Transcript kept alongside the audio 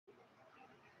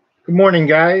Good morning,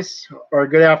 guys, or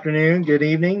good afternoon, good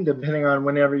evening, depending on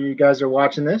whenever you guys are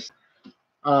watching this.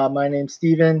 My name's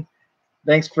Steven.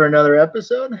 Thanks for another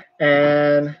episode.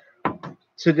 And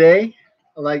today,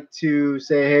 I'd like to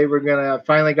say, hey, we're going to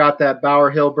finally got that Bower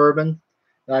Hill bourbon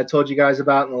that I told you guys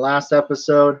about in the last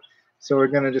episode. So we're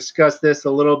going to discuss this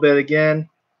a little bit again.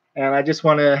 And I just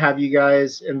want to have you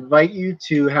guys invite you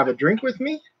to have a drink with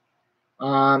me.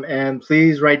 And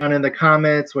please write down in the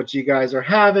comments what you guys are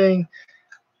having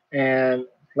and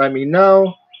let me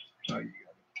know.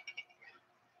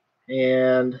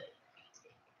 And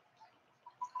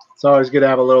it's always good to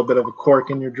have a little bit of a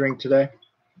cork in your drink today.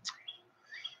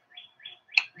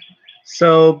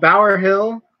 So Bower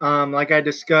Hill, like I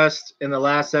discussed in the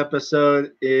last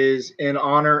episode, is in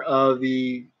honor of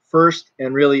the first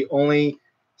and really only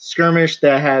skirmish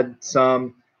that had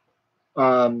some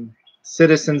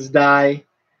citizens die,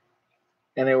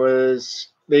 and it was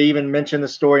they even mentioned the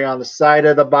story on the side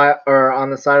of the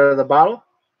bottle,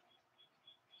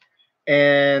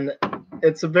 and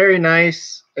it's a very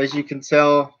nice, as you can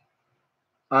tell,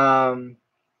 not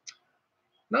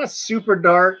super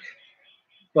dark,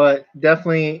 but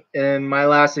definitely in my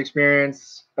last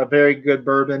experience, a very good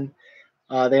bourbon.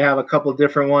 They have a couple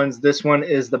different ones. This one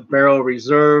is the Barrel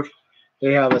Reserve.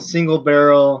 They have a single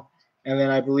barrel, and then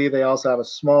I believe they also have a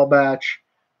small batch.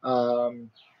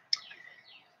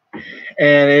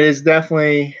 And it is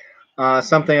definitely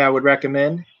something I would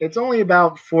recommend. It's only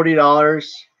about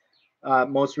 $40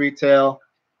 most retail,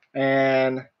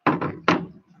 and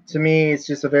to me, it's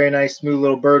just a very nice, smooth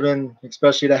little bourbon,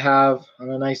 especially to have on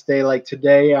a nice day like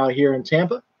today out here in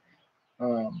Tampa.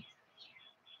 You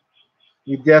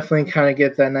definitely kind of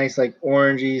get that nice, like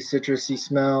orangey, citrusy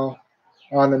smell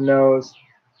on the nose.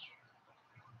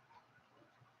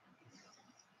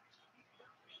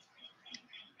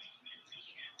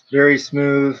 Very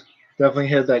smooth. Definitely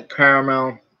hit that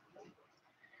caramel.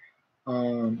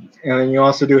 And then you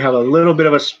also do have a little bit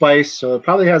of a spice, so it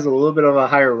probably has a little bit of a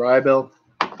higher rye bill.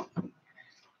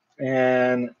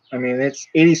 And I mean, it's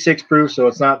 86 proof, so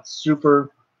it's not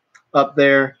super up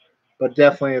there, but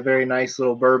definitely a very nice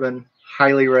little bourbon.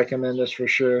 Highly recommend this for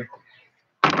sure.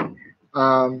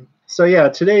 So yeah,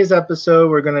 today's episode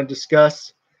we're going to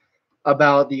discuss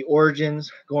about the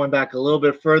origins, going back a little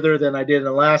bit further than I did in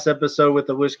the last episode with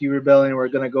the Whiskey Rebellion. We're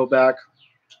going to go back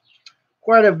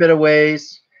quite a bit of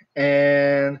ways,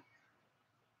 and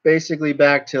basically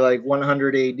back to like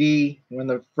 100 AD when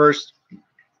the first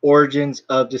origins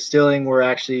of distilling were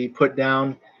actually put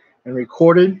down and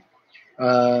recorded.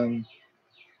 And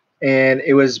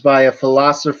it was by a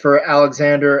philosopher,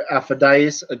 Alexander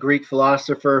Aphroditus, a Greek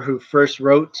philosopher who first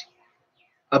wrote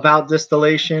about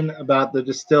distillation, about the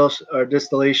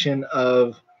distillation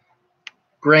of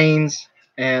grains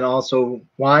and also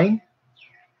wine.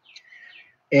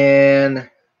 And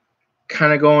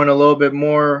kind of going a little bit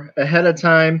more ahead of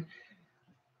time,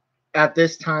 at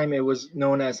this time it was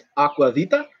known as aqua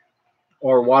vita,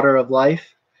 or water of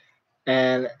life.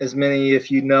 And as many,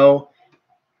 if you know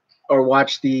or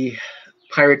watch the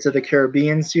Pirates of the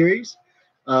Caribbean series,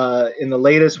 in the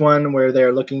latest one where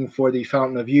they're looking for the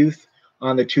Fountain of Youth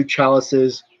on the two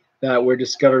chalices that were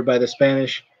discovered by the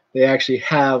Spanish, they actually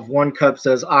have one cup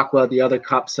says aqua, the other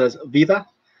cup says vida,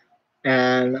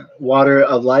 and water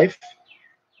of life.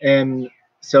 And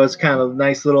so it's kind of a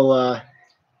nice little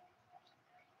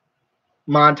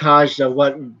montage of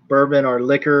what bourbon or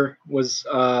liquor was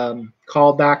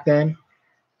called back then.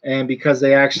 And because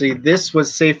this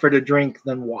was safer to drink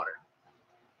than water.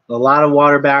 A lot of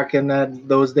water back in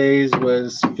those days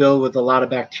was filled with a lot of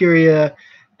bacteria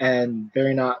and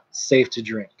very not safe to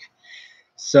drink.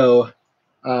 So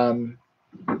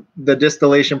the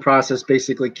distillation process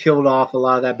basically killed off a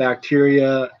lot of that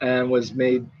bacteria and was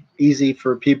made easy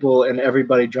for people, and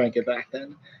everybody drank it back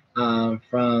then.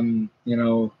 From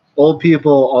old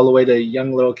people all the way to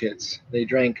young little kids. They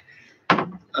drank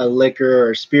a liquor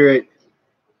or spirit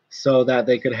so that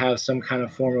they could have some kind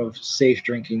of form of safe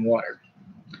drinking water.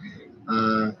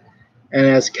 And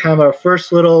as kind of our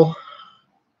first little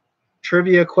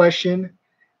trivia question,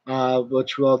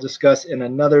 which we'll discuss in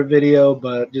another video,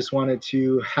 but just wanted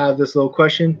to have this little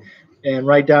question and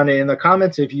write down in the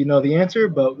comments if you know the answer.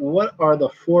 But what are the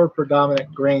 4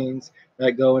 predominant grains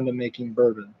that go into making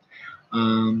bourbon?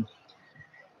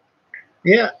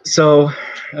 Yeah, so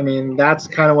I mean, that's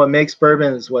kind of what makes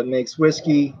bourbon, is what makes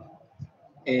whiskey.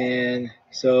 And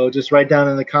so just write down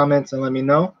in the comments and let me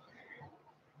know.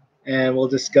 And we'll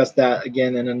discuss that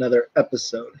again in another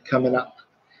episode coming up.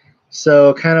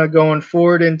 So kind of going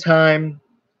forward in time,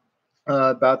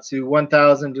 about to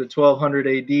 1000 to 1200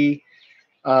 AD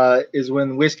is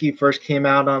when whiskey first came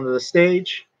out onto the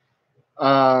stage.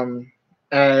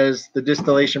 as the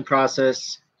distillation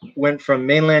process went from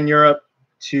mainland Europe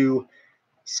to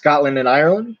Scotland and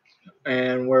Ireland,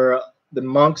 and where the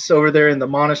monks over there in the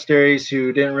monasteries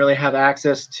who didn't really have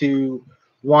access to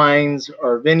wines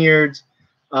or vineyards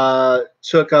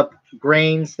took up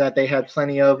grains that they had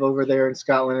plenty of over there in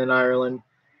Scotland and Ireland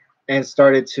and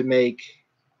started to make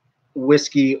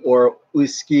whiskey or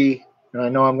whiskey. And I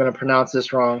know I'm going to pronounce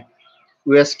this wrong,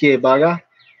 whiskey baga,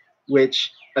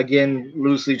 which again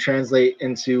loosely translate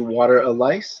into water of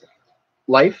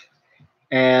life.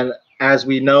 And as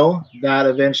we know, that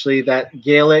eventually that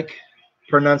Gaelic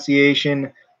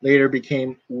pronunciation later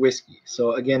became whiskey.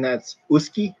 So again, that's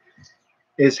whiskey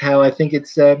is how I think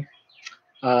it's said.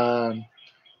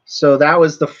 So that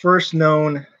was the first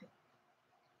known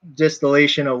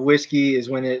distillation of whiskey, is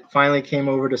when it finally came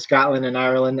over to Scotland and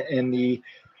Ireland in the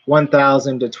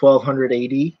 1000 to 1200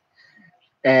 AD.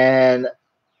 And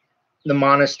the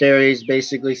monasteries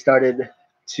basically started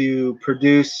to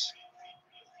produce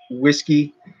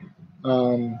whiskey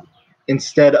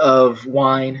instead of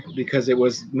wine, because it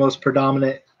was most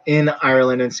predominant in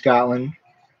Ireland and Scotland.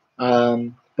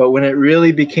 But when it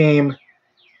really became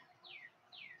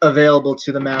available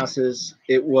to the masses,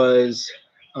 it was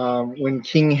when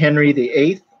King Henry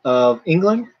VIII of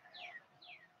England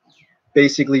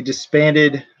basically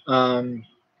disbanded the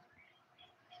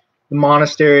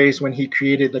monasteries when he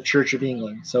created the Church of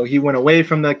England. So he went away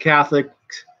from the Catholic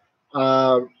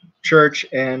church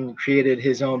and created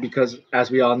his own, because,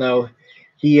 as we all know,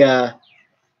 he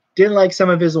didn't like some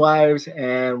of his wives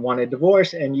and wanted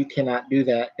divorce, and you cannot do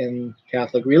that in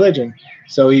Catholic religion.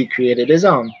 So he created his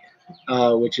own,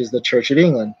 which is the Church of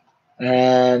England.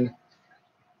 And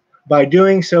by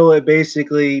doing so, it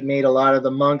basically made a lot of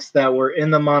the monks that were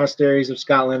in the monasteries of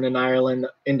Scotland and Ireland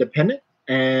independent.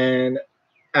 And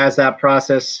as that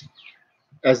process,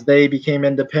 as they became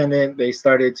independent, they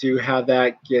started to have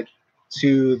that get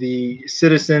to the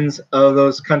citizens of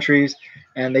those countries,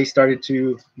 and they started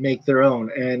to make their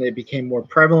own, and it became more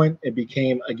prevalent. It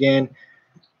became, again,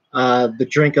 the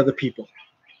drink of the people,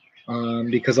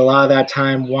 because a lot of that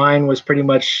time wine was pretty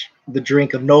much the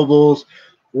drink of nobles,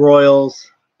 royals,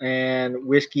 and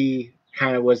whiskey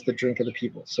kind of was the drink of the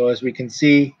people. So as we can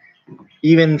see,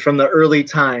 even from the early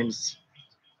times,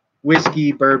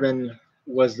 whiskey, bourbon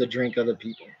was the drink of the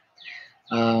people.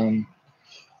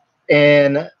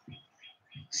 And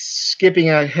skipping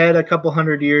ahead a couple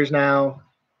hundred years now,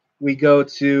 we go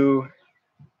to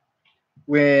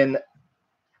when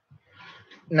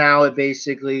now it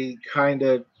basically kind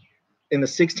of in the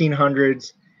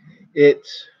 1600s, it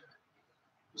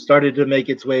started to make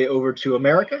its way over to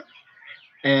America.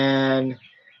 And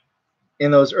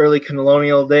in those early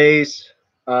colonial days,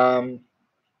 you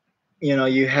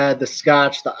had the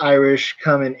Scotch, the Irish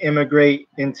come and immigrate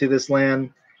into this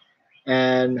land,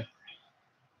 and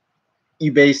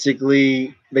they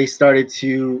started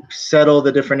to settle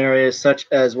the different areas, such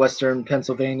as Western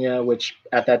Pennsylvania, which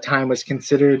at that time was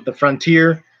considered the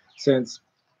frontier, since,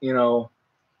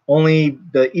 only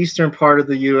the eastern part of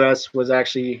the U.S. was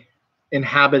actually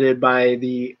inhabited by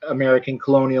the American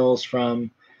colonials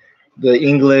from the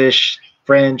English,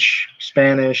 French,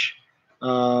 Spanish.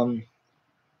 And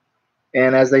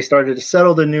as they started to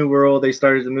settle the New World, they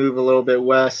started to move a little bit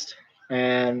west,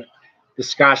 and the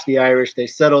Scotch, the Irish, they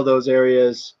settled those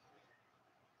areas,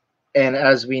 and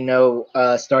as we know,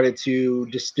 started to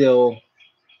distill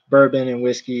bourbon and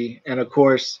whiskey. And of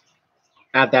course,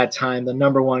 at that time, the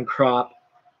number one crop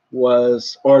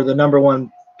or the number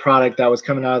one product that was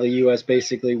coming out of the U.S.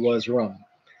 basically was rum.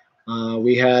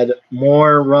 We had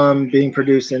more rum being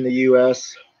produced in the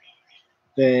U.S.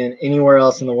 than anywhere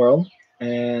else in the world,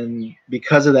 and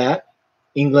because of that,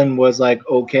 England was like,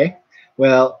 okay,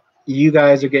 well, you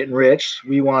guys are getting rich,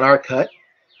 we want our cut.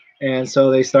 And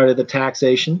so they started the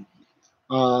taxation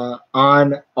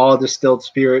on all distilled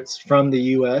spirits from the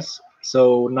U.S.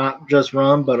 So not just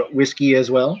rum, but whiskey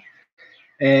as well.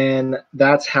 And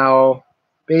that's how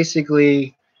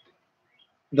basically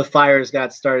the fires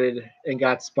got started and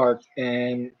got sparked.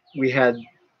 And we had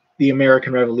the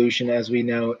American Revolution, as we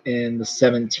know, in the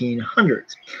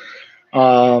 1700s.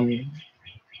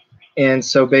 And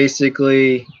so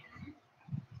basically,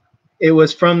 it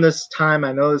was from this time.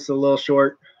 I know it's a little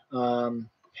short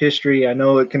history. I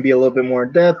know it can be a little bit more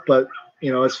in depth, but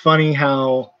it's funny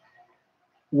how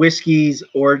whiskey's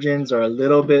origins are a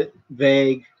little bit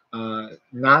vague.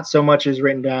 Not so much is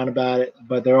written down about it,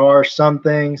 but there are some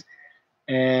things,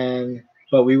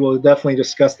 but we will definitely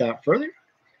discuss that further.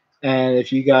 And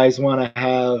if you guys want to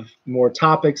have more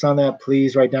topics on that,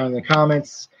 please write down in the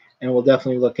comments, and we'll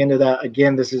definitely look into that.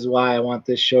 Again, this is why I want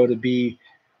this show to be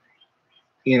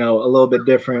a little bit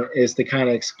different is to kind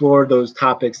of explore those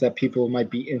topics that people might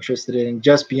be interested in,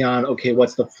 just beyond, okay,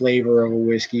 what's the flavor of a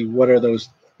whiskey? What are those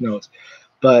notes?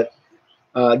 But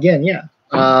again, yeah.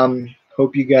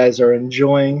 Hope you guys are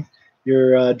enjoying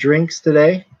your drinks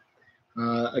today.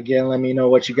 Again, let me know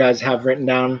what you guys have written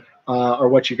down or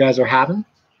what you guys are having.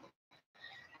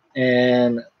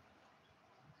 And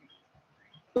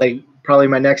like probably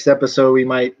my next episode, we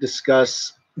might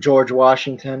discuss George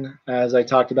Washington, as I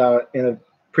talked about in a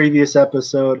previous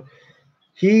episode.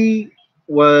 He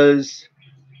was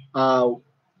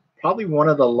probably one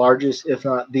of the largest, if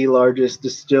not the largest,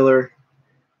 distiller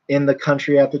in the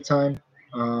country at the time,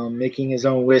 making his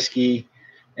own whiskey,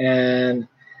 and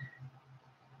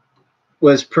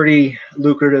was pretty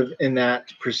lucrative in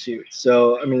that pursuit.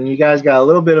 So, I mean, you guys got a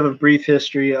little bit of a brief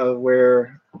history of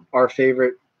where our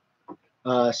favorite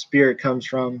spirit comes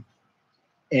from.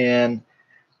 And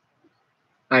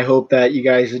I hope that you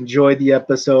guys enjoyed the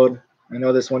episode. I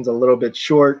know this one's a little bit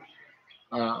short,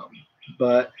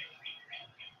 but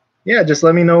yeah, just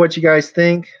let me know what you guys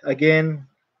think. Again,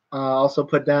 also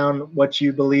put down what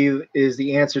you believe is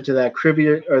the answer to that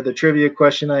trivia or the trivia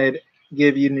question I had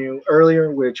give you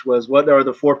earlier, which was what are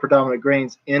the 4 predominant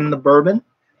grains in the bourbon?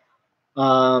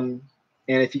 And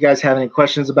if you guys have any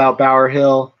questions about Bower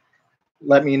Hill,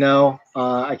 let me know.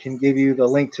 I can give you the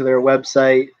link to their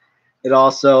website. It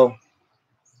also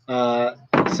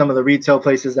some of the retail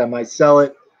places that might sell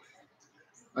it.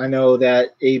 I know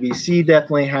that ABC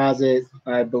definitely has it.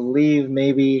 I believe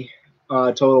maybe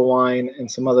Total Wine and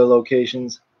some other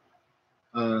locations.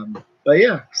 But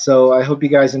yeah, so I hope you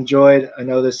guys enjoyed. I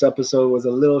know this episode was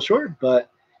a little short, but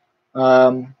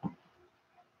I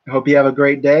hope you have a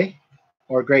great day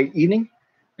or a great evening.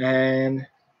 And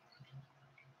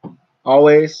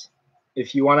always,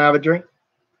 if you want to have a drink,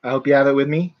 I hope you have it with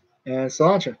me and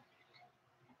cilantro.